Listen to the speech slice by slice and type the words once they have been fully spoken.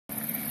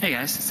Hey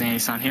guys, it's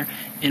Andy-san here.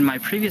 In my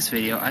previous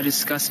video, I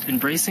discussed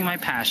embracing my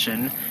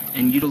passion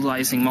and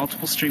utilizing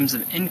multiple streams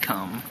of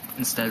income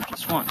instead of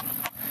just one.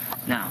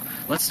 Now,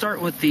 let's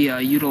start with the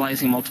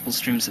utilizing multiple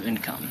streams of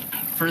income.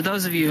 For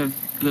those of you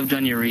who have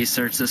done your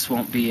research, this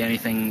won't be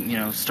anything,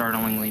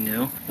 startlingly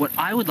new. What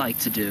I would like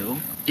to do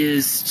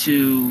is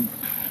to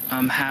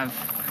have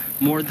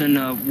more than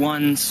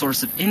one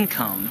source of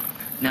income.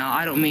 Now,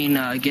 I don't mean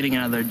getting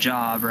another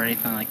job or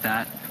anything like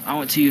that. I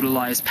want to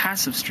utilize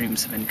passive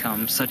streams of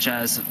income, such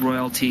as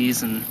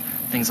royalties and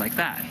things like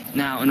that.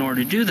 Now, in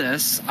order to do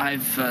this,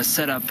 I've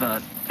set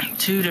up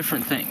two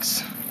different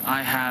things.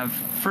 I have,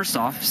 first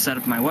off, set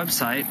up my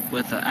website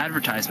with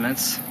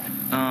advertisements.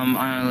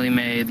 I only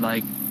made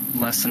like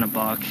less than $1.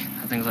 I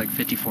think it was like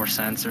 54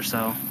 cents or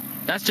so.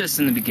 That's just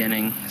in the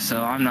beginning, so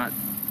I'm not,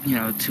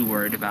 too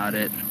worried about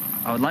it.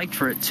 I would like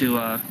for it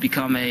to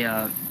become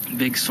a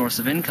big source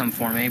of income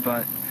for me,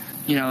 but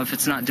if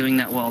it's not doing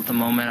that well at the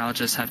moment, I'll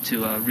just have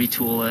to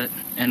retool it.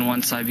 And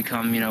once I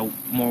become,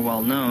 more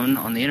well-known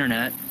on the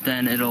internet,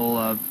 then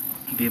it'll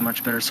be a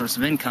much better source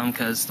of income,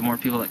 because the more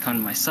people that come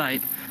to my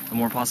site, the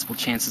more possible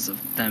chances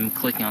of them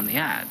clicking on the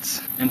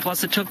ads. And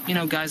plus it took,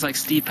 guys like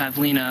Steve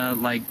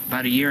Pavlina, like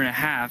about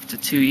 1.5 to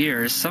 2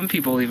 years. Some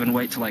people even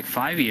wait till like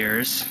 5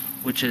 years,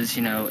 which is,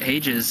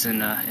 ages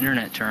in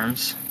internet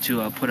terms,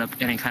 to put up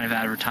any kind of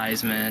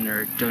advertisement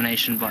or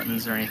donation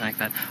buttons or anything like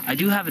that. I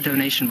do have a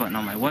donation button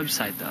on my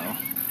website, though.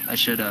 I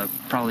should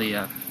probably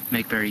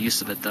make better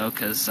use of it, though,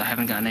 because I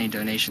haven't gotten any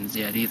donations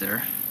yet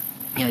either.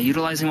 Yeah,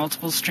 utilizing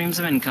multiple streams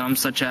of income,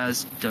 such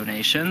as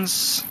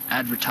donations,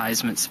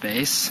 advertisement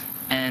space,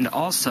 and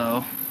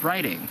also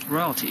writing,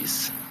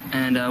 royalties.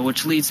 And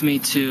which leads me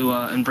to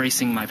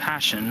embracing my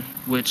passion,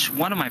 which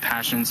one of my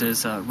passions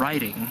is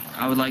writing.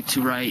 I would like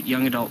to write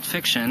young adult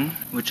fiction,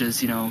 which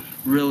is,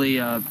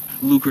 really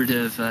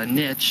lucrative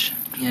niche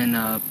in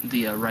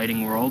the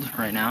writing world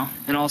right now.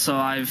 And also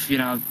I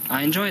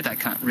enjoy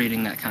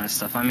reading that kind of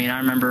stuff. I mean, I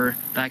remember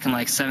back in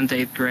like 7th,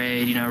 8th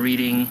grade,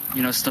 reading,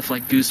 stuff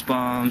like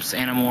Goosebumps,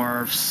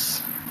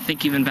 Animorphs. I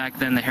think even back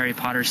then the Harry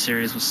Potter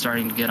series was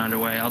starting to get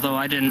underway, although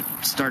I didn't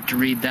start to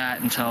read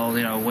that until,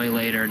 way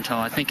later, until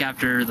I think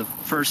after the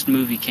first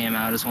movie came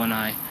out is when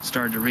I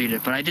started to read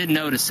it. But I did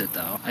notice it,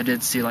 though. I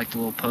did see like the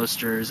little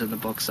posters and the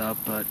books up,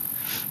 but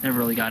never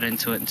really got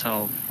into it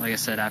until, like I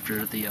said,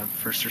 after the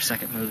first or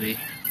second movie.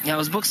 Yeah, it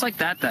was books like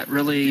that that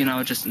really,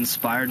 just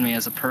inspired me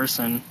as a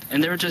person,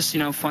 and they were just,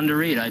 fun to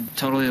read. I'd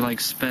totally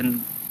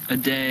spend a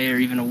day or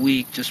even a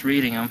week just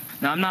reading them.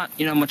 Now, I'm not,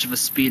 much of a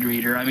speed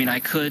reader. I mean, I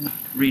could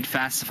read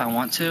fast if I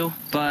want to,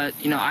 but,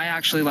 I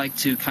actually like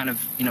to kind of,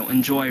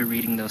 enjoy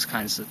reading those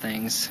kinds of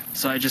things.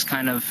 So I just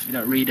kind of,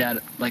 read at,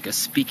 like, a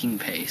speaking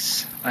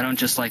pace. I don't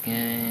just,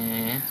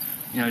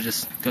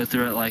 just go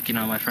through it like,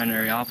 my friend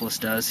Areopolis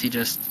does. He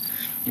just,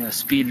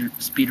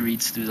 speed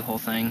reads through the whole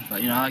thing.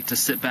 But, I like to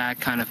sit back,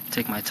 kind of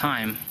take my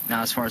time.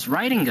 Now, as far as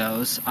writing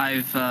goes,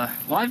 I've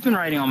been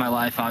writing all my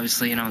life,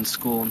 obviously, in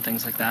school and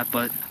things like that,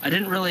 but I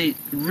didn't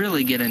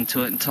really get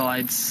into it until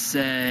I'd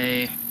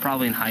say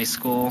probably in high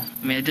school.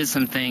 I mean, I did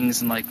some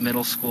things in,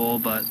 middle school,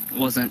 but it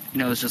wasn't,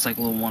 it was just,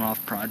 little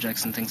one-off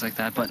projects and things like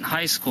that. But in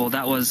high school,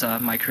 that was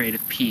my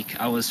creative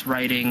peak. I was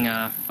writing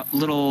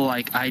little,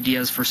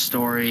 ideas for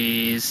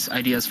stories,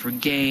 ideas for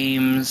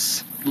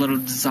games, little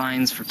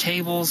designs for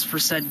tables for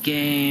said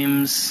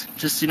games,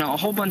 just, a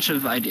whole bunch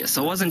of ideas.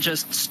 So it wasn't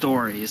just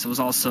stories, it was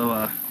also,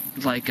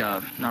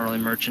 not really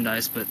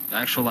merchandise, but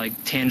actual,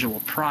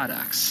 tangible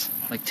products,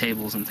 like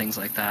tables and things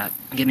like that.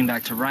 Getting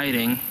back to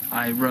writing,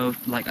 I wrote,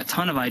 a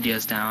ton of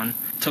ideas down,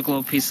 took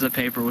little pieces of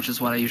paper, which is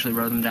what I usually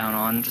wrote them down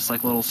on, just,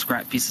 little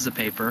scrap pieces of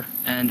paper,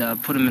 and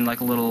put them in,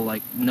 a little,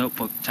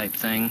 notebook type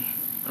thing,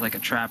 or, a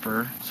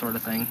trapper sort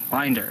of thing.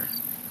 Binder.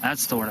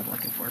 That's the word I'm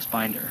looking for, is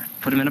binder.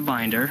 Put them in a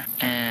binder,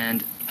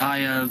 and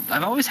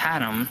I've always had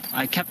them.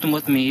 I kept them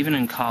with me even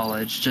in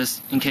college,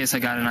 just in case I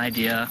got an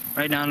idea.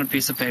 Write down on a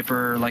piece of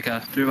paper, like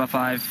a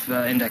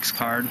 3x5 index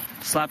card,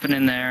 slap it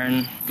in there,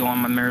 and go on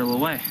my merry little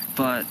way.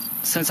 But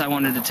since I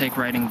wanted to take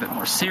writing a bit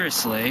more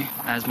seriously,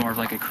 as more of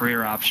a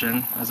career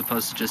option, as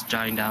opposed to just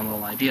jotting down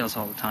little ideas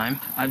all the time,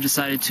 I've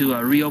decided to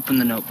reopen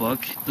the notebook,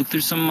 look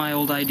through some of my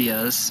old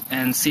ideas,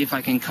 and see if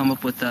I can come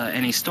up with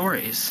any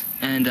stories.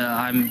 And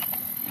I'm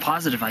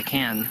positive I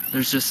can.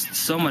 There's just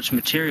so much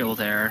material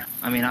there.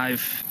 I mean, I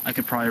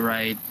could probably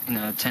write,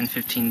 10,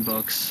 15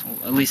 books,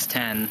 at least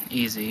 10,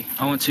 easy.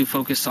 I want to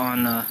focus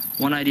on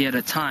one idea at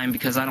a time,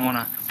 because I don't want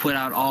to put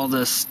out all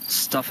this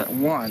stuff at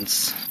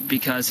once,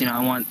 because,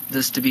 I want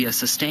this to be a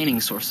sustaining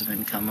source of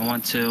income. I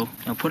want to,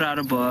 put out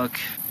a book,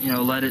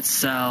 let it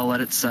sell,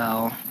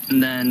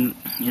 and then,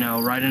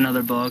 write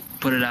another book,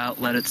 put it out,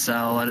 let it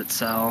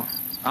sell.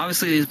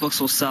 Obviously, these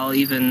books will sell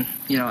even,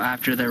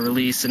 after they're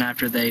released and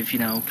after they've,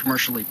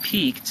 commercially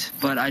peaked.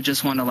 But I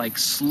just want to,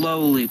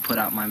 slowly put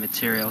out my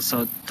material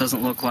so it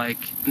doesn't look like,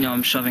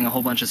 I'm shoving a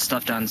whole bunch of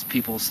stuff down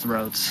people's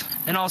throats.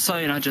 And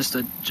also, just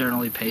to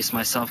generally pace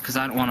myself, because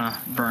I don't want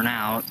to burn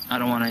out. I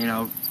don't want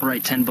to,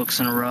 write 10 books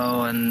in a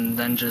row and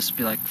then just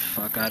be like,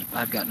 fuck,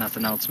 I've got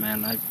nothing else,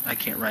 man. I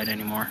can't write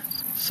anymore.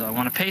 So I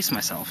want to pace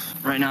myself.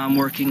 Right now I'm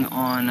working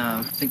on,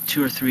 I think,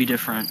 2 or 3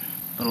 different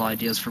little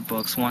ideas for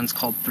books. One's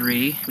called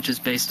 3, which is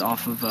based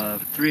off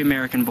of 3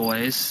 American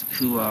boys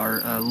who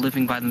are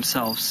living by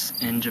themselves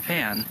in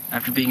Japan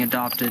after being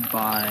adopted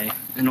by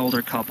an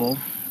older couple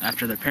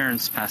after their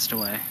parents passed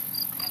away.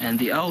 And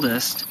the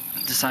eldest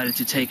decided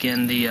to take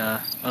in the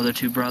other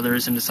 2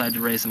 brothers and decided to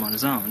raise them on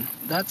his own.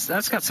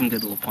 That's got some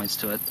good little points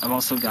to it. I've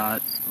also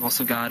got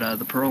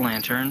The Pearl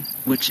Lantern,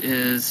 which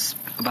is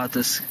about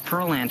this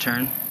Pearl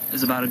Lantern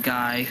is about a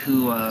guy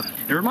who, it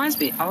reminds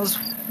me, I was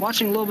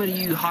watching a little bit of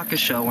Yu Yu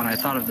Hakusho when I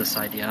thought of this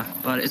idea,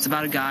 but it's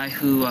about a guy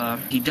who,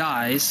 he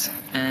dies,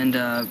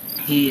 and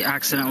he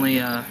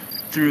accidentally,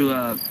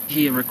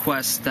 he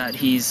requests that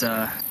he's,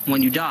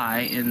 when you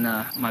die in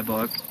my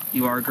book,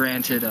 you are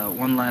granted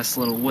one last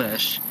little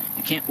wish.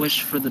 You can't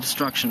wish for the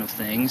destruction of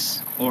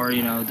things, or,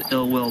 the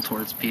ill will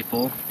towards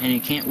people, and you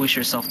can't wish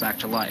yourself back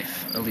to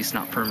life, at least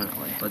not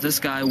permanently. But this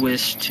guy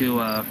wished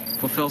to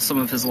fulfill some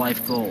of his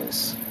life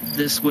goals.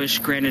 This wish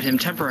granted him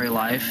temporary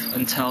life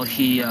until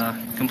he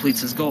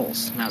completes his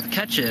goals. Now, the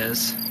catch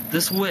is,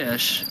 this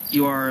wish,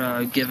 you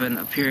are given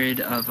a period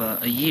of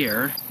a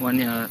year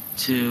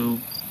to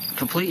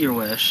complete your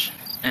wish.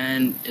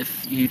 And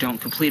if you don't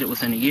complete it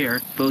within a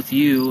year, both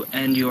you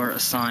and your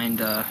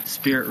assigned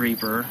Spirit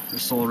Reaper, or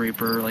Soul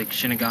Reaper, like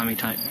Shinigami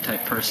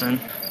type person,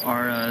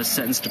 are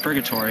sentenced to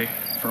purgatory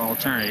for all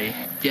eternity.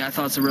 Yeah, I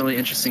thought it's a really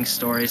interesting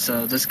story.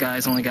 So this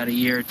guy's only got a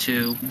year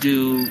to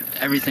do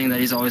everything that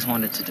he's always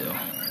wanted to do.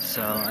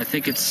 So I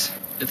think it's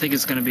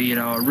going to be,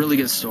 a really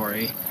good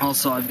story.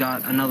 Also, I've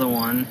got another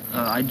one.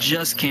 I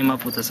just came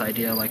up with this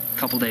idea like a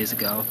couple days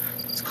ago.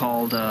 It's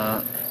called,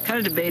 kind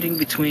of debating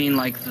between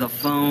like The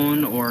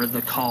Phone or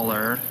The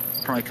Caller.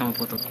 Probably come up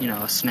with a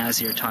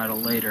snazzier title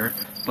later.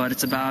 But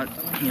it's about,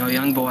 a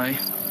young boy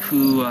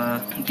who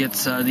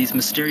gets these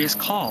mysterious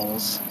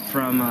calls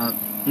from,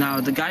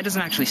 now the guy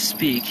doesn't actually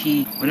speak.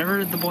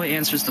 Whenever the boy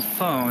answers the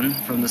phone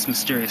from this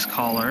mysterious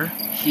caller,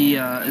 he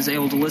is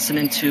able to listen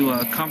into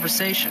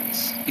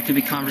conversations. It could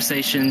be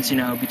conversations,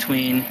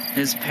 between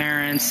his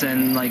parents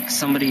and like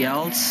somebody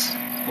else,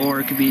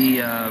 or it could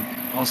be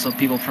also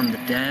people from the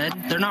dead.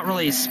 They're not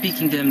really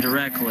speaking to him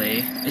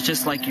directly. It's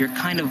just like you're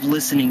kind of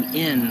listening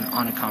in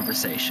on a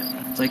conversation.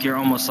 It's like you're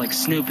almost like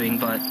snooping,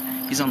 but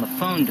he's on the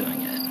phone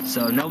doing it.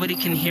 So nobody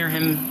can hear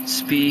him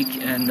speak,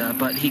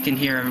 but he can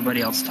hear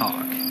everybody else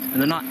talk. And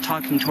they're not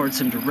talking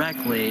towards him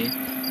directly.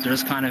 They're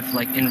just kind of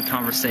like in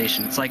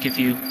conversation. It's like if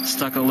you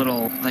stuck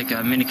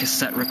a mini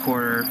cassette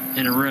recorder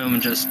in a room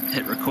and just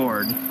hit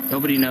record.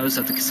 Nobody knows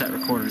that the cassette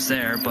recorder's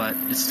there, but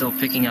it's still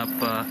picking up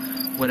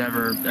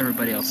whatever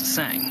everybody else is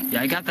saying.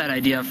 Yeah, I got that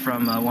idea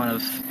from one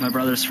of my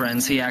brother's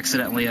friends. He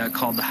accidentally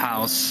called the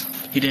house.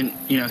 He didn't,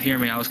 hear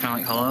me. I was kind of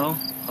like, hello?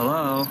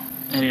 Hello?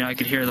 And, I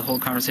could hear the whole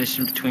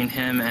conversation between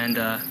him and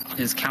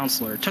his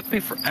counselor. It took me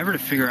forever to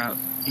figure out,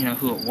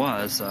 who it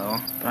was, though.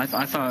 But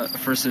I thought at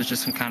first it was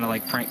just some kind of,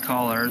 like, prank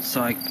caller.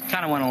 So I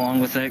kind of went along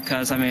with it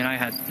because, I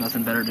had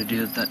nothing better to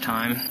do at that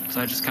time.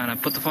 So I just kind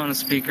of put the phone on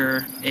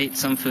speaker, ate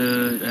some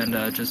food,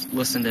 and just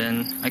listened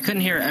in. I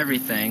couldn't hear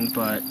everything,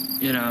 but,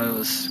 it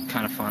was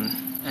kind of fun.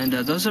 And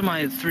those are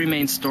my 3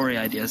 main story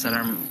ideas that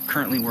I'm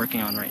currently working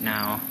on right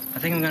now. I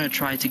think I'm going to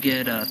try to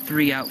get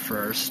 3 out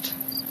first.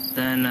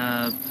 Then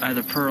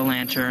either Pearl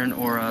Lantern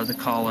or The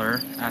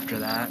Caller after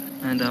that,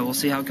 and we'll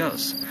see how it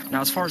goes.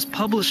 Now, as far as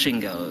publishing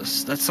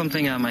goes, that's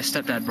something my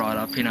stepdad brought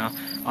up.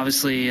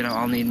 Obviously,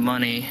 I'll need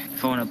money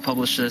if I want to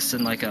publish this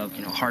in like a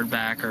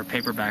hardback or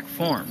paperback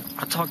form.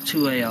 I talked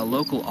to a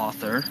local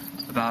author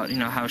about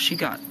how she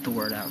got the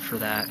word out for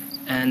that,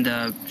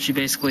 and she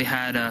basically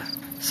had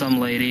some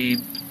lady,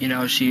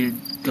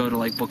 she'd go to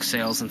like book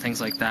sales and things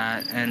like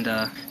that, and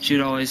she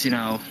would always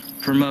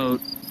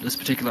promote this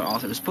particular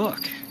author's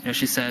book.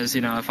 She says,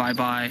 if I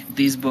buy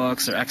these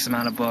books or X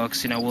amount of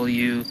books, will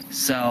you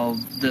sell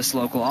this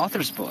local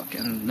author's book?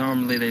 And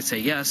normally they'd say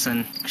yes,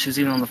 and she was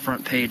even on the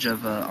front page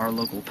of our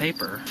local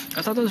paper.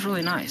 I thought that was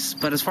really nice.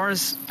 But as far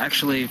as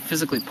actually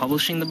physically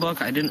publishing the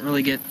book, I didn't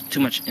really get too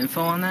much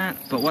info on that.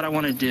 But what I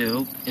want to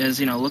do is,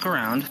 look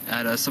around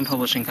at some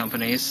publishing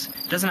companies.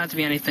 It doesn't have to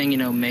be anything,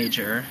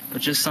 major,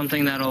 but just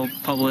something that'll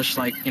publish,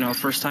 like, a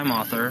first-time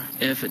author.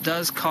 If it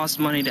does cost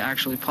money to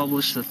actually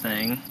publish the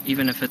thing,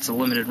 even if it's a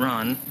limited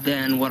run,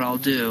 then what I'll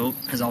do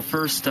is I'll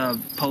first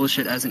publish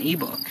it as an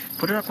ebook,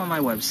 put it up on my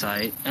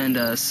website,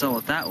 and sell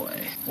it that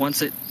way.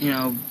 Once it,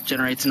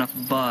 generates enough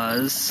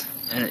buzz,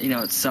 and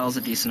it sells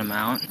a decent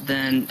amount,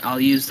 then I'll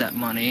use that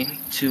money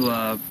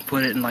to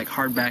put it in like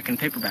hardback and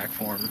paperback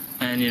form.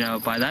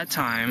 And by that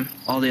time,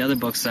 all the other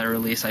books that I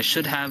release, I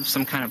should have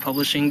some kind of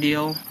publishing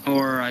deal,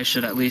 or I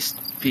should at least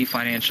be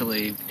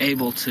financially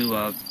able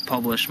to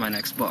publish my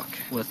next book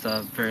with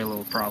very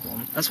little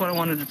problem. That's what I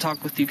wanted to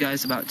talk with you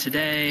guys about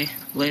today.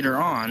 Later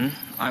on,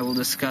 I will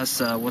discuss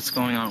what's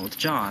going on with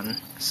John.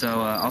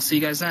 So I'll see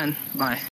you guys then. Bye.